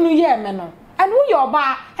dia me kunu ye me no and wo your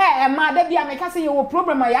ba ma da bia me ka say your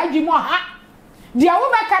problem ya adwimo ha dia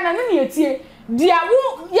wo beka na ne etie dia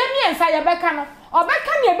wo ye mi ensa ye beka no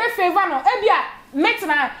obeka ne be favor no e bia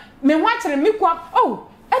metna me ho akere me kwa oh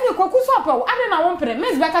ene kwaku so pa wo ade na wo mpere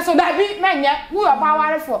miss beka so da bi menye wo your ba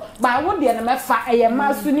ware for ba wo de na mefa eye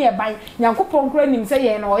ma su ne e ban yankopon kra nim say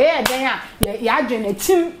ye no ye den a ya adwene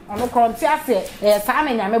tim ono kronti ase sa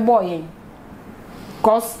na nyame boy yen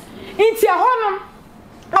cause inti ahonom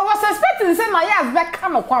I was expecting say Nayas be ka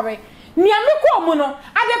no kware nia me ko mu no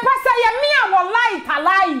ade pasa ye me a wo lie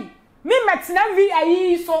talai me metina vi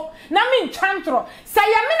ayi so na me nchantro say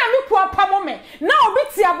ye me na me ko apamo me na obi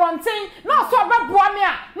ti abonten na so be boa me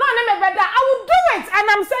a na ne me beda I will do it, and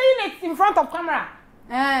I'm saying it in front of camera.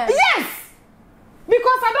 Yes,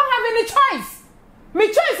 because I don't have any choice. My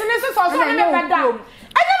choice is also never down.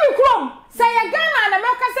 I never come. Say a Ghana and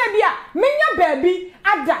America say bia, minya baby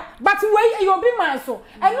ada, but wait you be man so.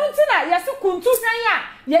 And untina yesu kuntu hwan ya,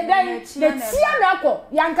 ye dan the tia na akọ,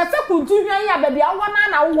 yankasa kuntu hwan ya baby awana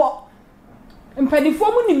na wo. Mpadifo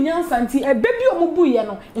mu nim nyansa nti ebebi omubu ye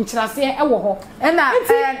no nkyerase e wo ho. E na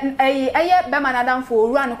eye bema na damfo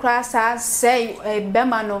Owura no kra sa say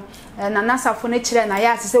bema no na nasafo ne kire na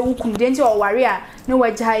ya se wukum de nti o ware a ne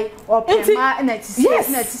wagihai o pema na ti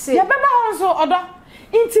say. Ye beba ho so odo.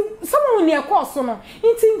 Inti someone near course no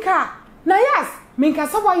inti nka Nayas minka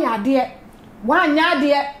so wa ya de wa anya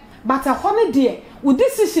de but a home de wo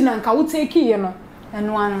decision anka wo take ye no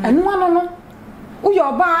enu ano no wo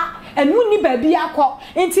yo ba enu ni ba bi akọ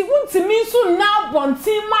inti wuntimi so na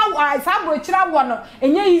bontin ma sabro kira wo no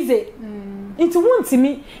enye ize inti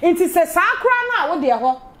wuntimi inti se sakra na wo de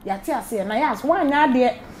ho ya te ase Nayas wa anya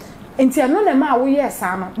de inti eno na ma wo ye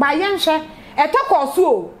sa no ba ye nhwe etokoso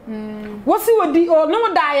o wosi wodi o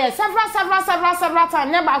no die several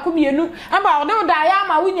time ne ba ko bienu aba o no die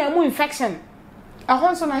ama wunya mu infection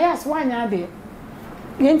ahonso na yes wanya de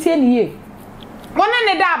yentie ni ye wona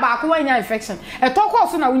ne da ba ko wanya infection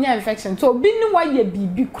etokoso na wunya infection so bi ni wa ye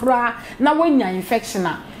bibi kura na wanya infection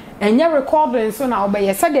a enye recording so na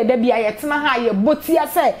obeye se de bia yetena ha ye botia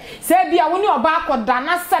se bia woni oba akoda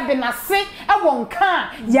na sebe na se e wonka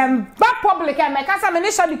ye ba public e me kasa me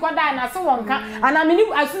ne shadi koda na se wonka ana me ni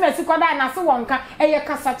asumesi koda na se wonka e ye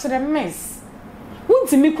kasa kire mess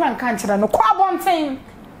wuntimi kran kan kire no kwa bonten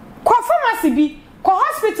kwa pharmacy bi kwa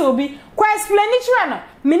hospital bi kwa explanatory na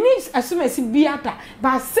me ni asumesi bi ata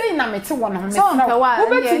ba say na me te wona me so nka wa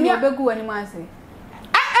ye obegu ani manse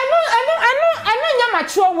I know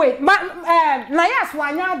mature way. Nayas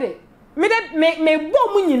wanya de. Me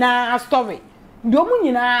bo mu nyina story. Do mu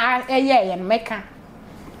nyina eye and meka.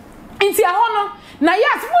 Inti ahono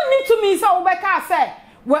Nayas mu need to me so obeka say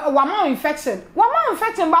wa infection. Wa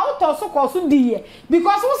infection ba uto so koso die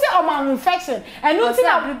because we say o infection. And no tin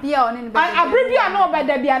abribia on ni abribia no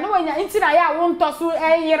obeda bia no wanya inti na ya wo nto so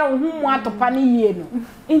eyere hu mu atopa ne yie no.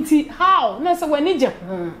 Inti how? Na say wani je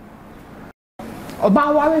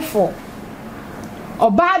oba ware for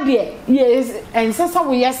oba de yes ensesa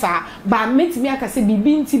wo yesa ba metimi akase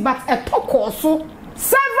bibi nti but etokoso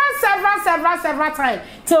several times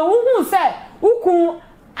te wu say ukun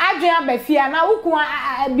adwen abafia na ukun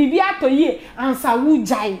bibi atoye ansa wu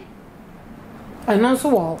jai eno so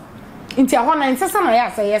wo nti ahọ na ensesa na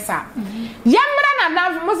ya say yesa yamra na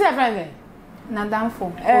danfo mo say friend na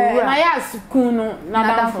danfo Owura na ya sukunu na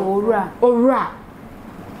danfo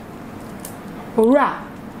Owura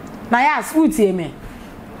Nayas utie me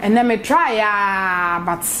and then me try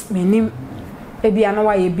but menim ebia na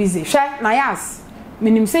wa ye busy hwe Nayas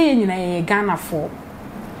menim say ye nyina ye Ghana for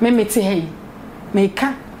me te hey me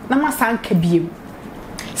ka na masanka biem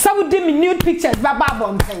so we do me nude pictures baba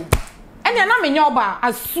bonten enya na me nyoba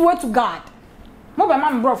I swear to God mo be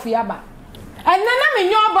ma mbrofu ya ba and na me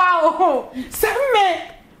nyoba oh say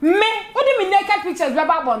me what do me naked pictures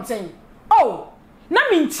baba bonten oh na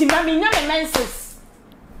me ntima me nya me menses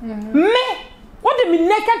me what do me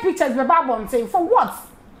naked pictures be Bible saying for what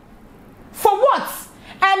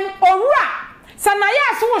and Owura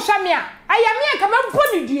sanaya so wo hwa me a ayame ka mempo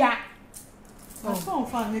ni dua so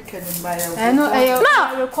fa naked mbaya no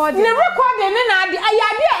recording ne na ade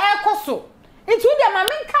ayade e koso it would dem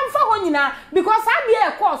amen kan fa ho nyina because ade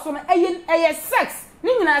e koso no eye sex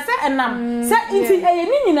ni nyina se enam se inti eye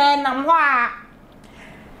ni nyina enam ho a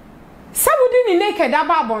Somebody ni naked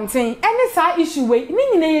about bonten any sa issue way ni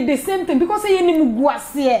nyina ye the same thing because ye ni mugu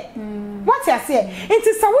ase what you say it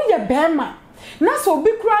is so ye bema na so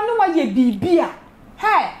obi kura no wa ye bibia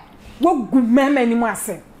hey wo gu mema ni mu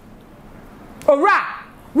ase Owura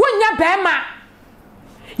wonya bema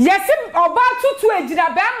yesim oba tutu ejira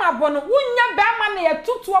bema bo no wonya bema na ye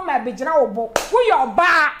tutu o ma begira wo bo wo ye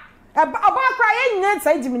oba kura ye nyina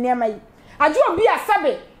sa ejimi ne mai ajo obi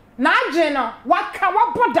asabe na adwe no waka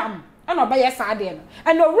wabodam ana ba yes ade no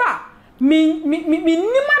and Owura me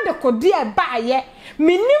nima de kodi e ba ye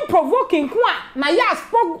me nim provoking ko a na yes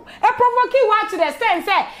provoking what to the extent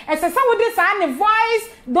say ese say we this and voice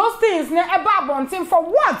those things na e ba bontin for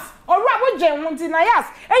what Owura wo gen wonti na yes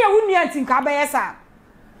e ye wunu anti nka ba yes a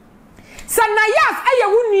sa na yes e ye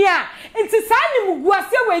wunu a nti sa ni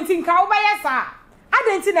muguase we nti nka wo ba yes a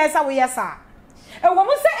adenti na esa we yes a e wo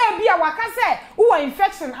mo say e bia waka say wo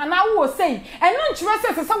infection ana wo say e no nchire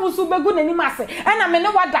say say wo so begu nani mase e na me ne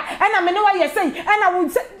wada e na me ne wa ye say e na wo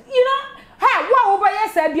say you know ha wo wo ye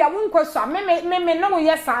sa bia wo nkwaso me no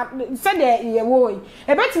ye sa se de ye wo yi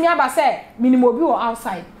e betimi aba se minimum obi wo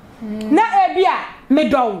outside na e bia me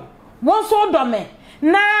do wo so do me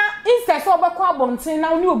na instead so obekọ abontin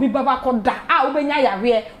na oni obi baba koda wo benya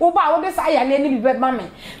yare wo ba wo de sa yare ni bi beba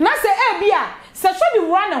me na se e bia se so bi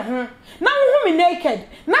wura ne ho na wo me naked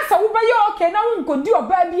na se wo be ye okay na wo nkodi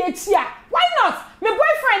oba bi echi a why not my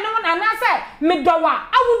boyfriend no na say me do wa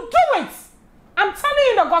I will do it. I'm telling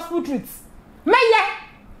you the gospel truth. Me ye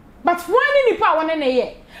but one ni pa wona ne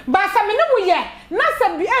ye ba sa me ne wo ye na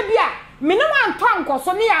se bi e bia me ne wan to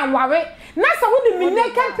ankoso ne anware na se wo di me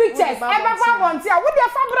naked pictures e baba bonti a wo de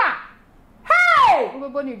fabra hey wo be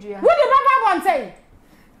boni dua wo de baba bonti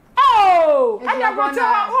oh anya boto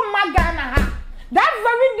o magana ha that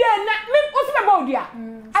very day na me osi be bodua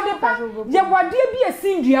adepa ye wade bi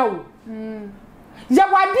asindua wo ye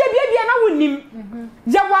wade bi na wonim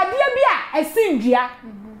ye wade bi a asindua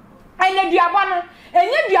anya duaba no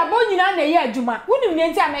enye duaba nyina na ye adwuma wonim ne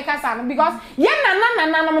nti ameka sa no because ye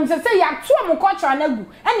nana no mse say ya to am culture na gu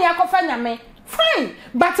ene yakofa nyame fine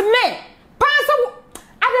but me pass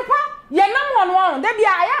adepa ye nam ono da bia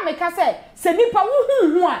aya meka say se nipa wo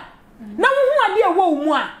hu a na wo hu ade wo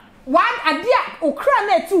mu a wan ade a okra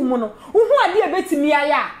na eti mu no wo hu ade betimi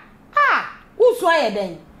aya wo so aye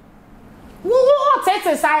den wo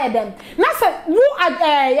tete say dem na se wo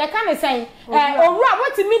ye kan say owura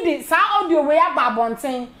wotimi di sa audio we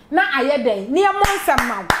ababonten na aye den ne mo nsam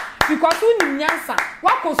ma because wo nim nyansa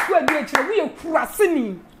wakosu adu ekire wo ye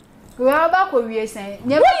kurasini Well, back with you saying,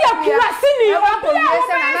 we are Kurasini,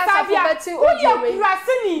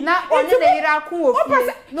 na only the Iraku,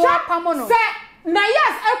 no Pamono.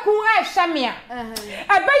 Nayas Eku Shamia.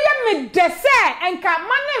 I buy me de say and can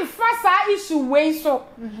man fasa issue way so.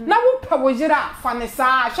 Now Pawajira,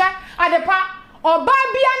 Fanisasha, at the pa or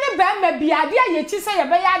Babi and the Bam may be idea ye say a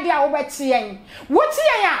bayadia over Chien. What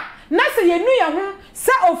ya? Nasa ye nu ya hu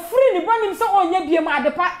se ofri ni bonim se onye biem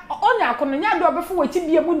adepa onya akononya do obefo wachi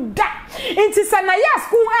biem da enti se na yas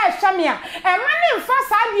ku hwamia e ma ne mfa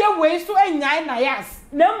sa de we so anyai na yas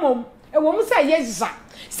na mom e wo mu se yeja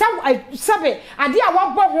sabe ade a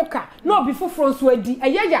wabọ ho ka na obi foforo so adi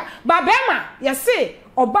eyeya ba bema yese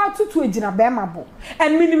oba tutu ejina bema bo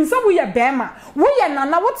en minim se wo ye bema wo ye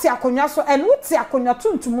nana wo ti akonwa so en wo ti akonwa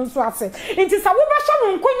tuntum so ase enti sa wo ba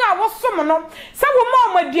hwe nkonya wo som no se wo ma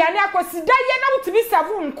omaduane akosi da ye na wo ti bi se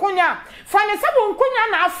wo nkonya fa ne se wo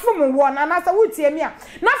nkonya na afom wo na na se wo ti emi a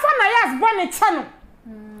na fa na yas bone che no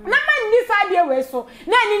na man ni sa de we so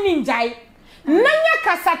na ni njai nanya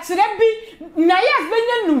kasa kire bi na yas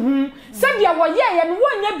benya nuhu se bia wo ye ye no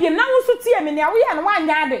wonya bi na wo so tie me ne wo ye no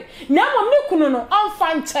wanya ade na mo me kunu no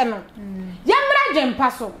onfa nche no yamra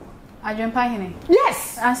jempa so Ajempa hene.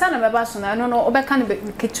 Yes. Ansa na beba so na no obeka ne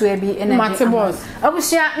ketua bi ene. Matibos.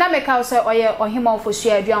 Abusia na meka so oye ohima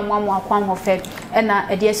ofosua aduanmo amo akwan ho fe na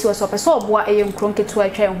ade asi so pese oboa eye nkron ketua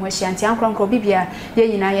atwa ho ahia ntia nkron bibia ye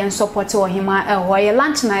nyina ye support ohima ho ye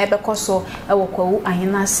lunch na ye bekoso wo kwawu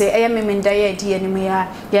ahina se eye memenda ye adi anim ya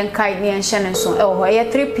ye nkai ne ye hye ne so ho ye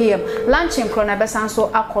 3 pm lunch nkron na besan so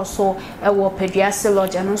akoso wo Peduase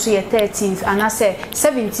lodge no so ye 13th anase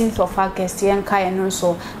 17th of August ye nkai no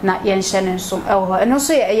so na yenshene so eno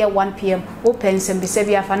so ye 1 pm open sem bi se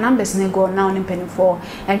bia fa numbers ne go now ni penifo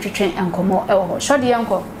entwetwe enkomo shodi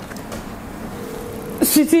yanko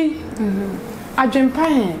city adwempa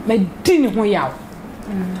he me di ne ho yaw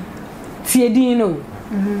tie din no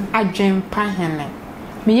adwempa he ne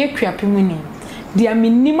me ye kuapemuni dia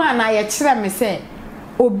minima na ye kire me se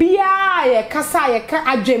obia ye kasa ye ka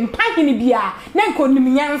adwempa he ne bia na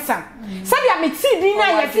nkonim nyansa sabia me ti din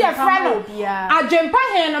na ye fie fra no adwempa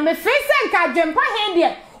he no me face nka adwempa he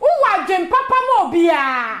de wo adwempa pa ma obia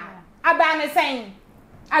aba ne sen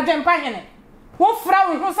adwempa he ne wo fra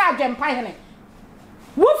wo ho sa adwempa he ne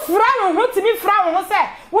wo fra wo ho ti mi fra wo ho se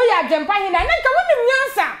wo ya adwempa he na nka wonim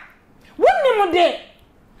nyansa wonim de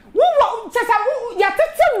wo sesa wo ya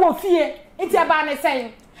tete wo fie enti aba ne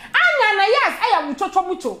sen anya na yes aya wo chocho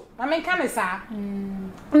mucho na me nka me sa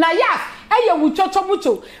na ya eye wu chocho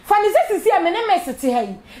mucho fani sisi e me ne mesete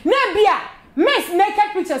hai na bia miss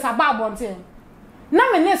naked pictures about bonten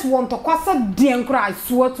na me next want to kwasa den kra I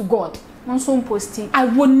swear to God on so posting I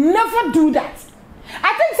will never do that.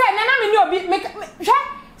 I think say na me ni obi make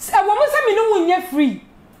e wo mo say me no wunye free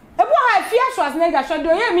e bo ha fia so as nega so do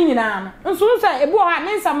ye me nyina no nso say e bo ha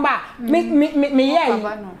me nsamba me ye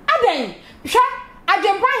aden hwa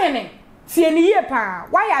adwempa hene tie ni ye pa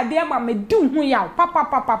why are there ma me do hu yaw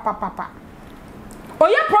papa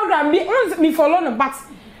oya program me follow no but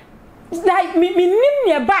like me nim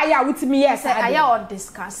ne ba ya with me yes aya or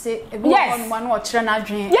discuss it e bi on one o kire na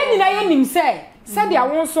dwen ye nyina ye nim say said ya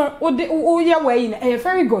won so o ye way na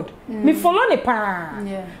very good me follow ne pa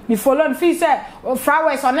me follow and feel say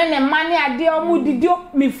flowers on ne mane ade o mu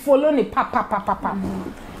didio me follow ne papa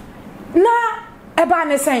na eba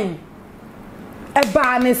ne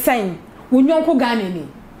sen wonyonko Ghana ni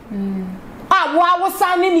wo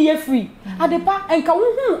san ni ye free adepa enka wo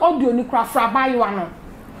hu audio ni kra fra bayo ano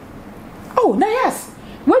oh Nayas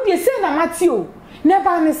what dey say na Matthew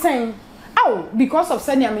never ne sen because of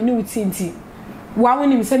sending me new tinti wa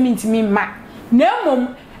woni me say me ma na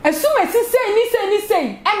mom asuma si say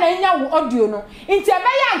e na nya wo audio no nti e be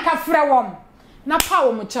ya nka frɛ wom na pa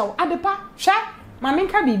wo mo chew adepa hwa ma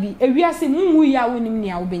menka bibi ewiase mumu ya wonim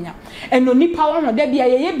nia obenya eno nipa wo ho da bia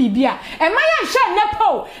ye bibi a e ma ya hwe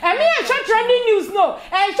nepo e me ya hwe trending news no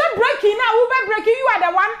e hwe breaking na wo be breaking you are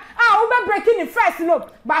the one wo be breaking the first no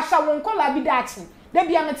ba sha won kola bi dachi da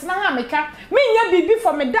bia metena ha meka me nya bibi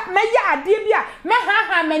for me da me ya ade bia me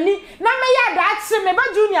ha mani na me ya dachi me ba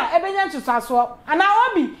junior ebenya ntusaso ana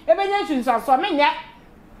obi ebenya ntusaso me nya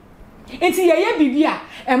enti ye bibi a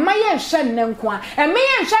e ma ye hwe nnenko a e me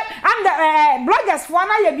ye hwe and bloggers for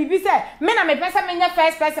na ye bibi say me na me pesa me nya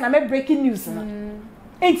first person na me breaking news no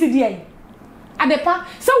enti dey adepa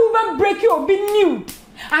so we be break you obi new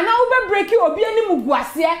and now we be break you obi ani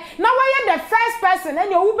muguase na why the first person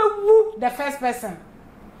and you be woo the first person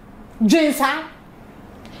jinsa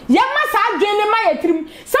ya masa gene ma ye trim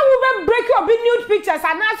so we be break you obi nude pictures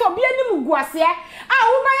and now so obi ani muguase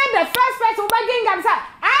we be the first person we be gingam say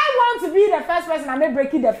I want to be the first person and me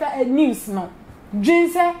break the news no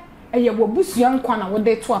jinsa eye wo busuan kwa na wo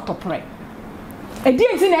de to atopre edi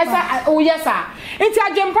enti na esa o yesa enti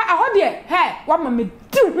adwempa ahode he wa ma me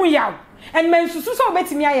di hu yaw and men susu so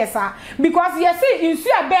betimi ayesa because you see insu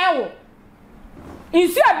aben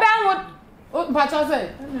wo but say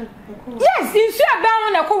yes insu aben wo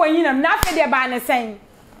na ko wanyinam na afi de ba ne sen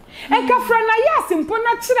enka fra Nayas mpo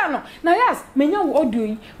na kira no Nayas menya wo audio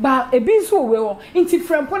yi ba ebi nso we wo nti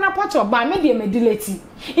fra mpo na patcho ba me de medileti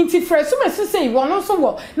nti fra so mesu sei wo no so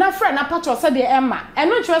wo na fra na patcho se de emma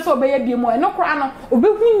eno kire so obeya bi mu eno kora no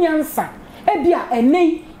obehu nyansa e bia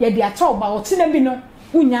enei ye de acha oba o tina bi no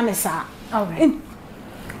unya ne sa alright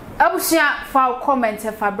abusia fa comment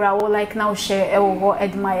fa bra wo like now share e wo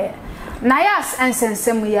admire Nayas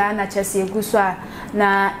ensensem ya na chese eguso a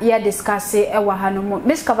na ya discuss e wa hanumu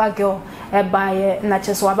discover girl e bae na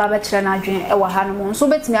chese wa baba kire na adwen e wa hanumu so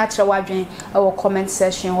betimi a kire wa adwen e wo comment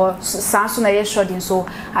section ho sanso na ye shorting so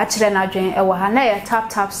a kire na adwen e wa ha na ya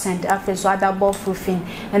tap send after other ball proofing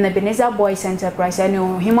and the Ebenezer Boys Enterprise and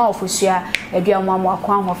hima ofusua e bia mo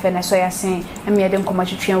akwan ho fe na so ya sen e me de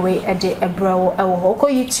nkomatwetwen we e de ebro e wo ho ko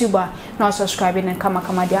YouTuber na subscribe and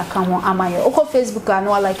kama de account ho amaye ko Facebook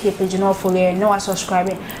na like page no follow no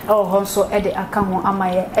subscribe also at the account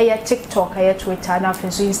amaye TikTok Twitter na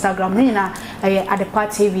Instagram nina Adepa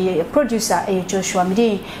TV producer Joshua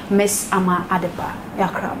Midi Miss Ama Adepa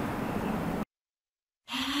yakram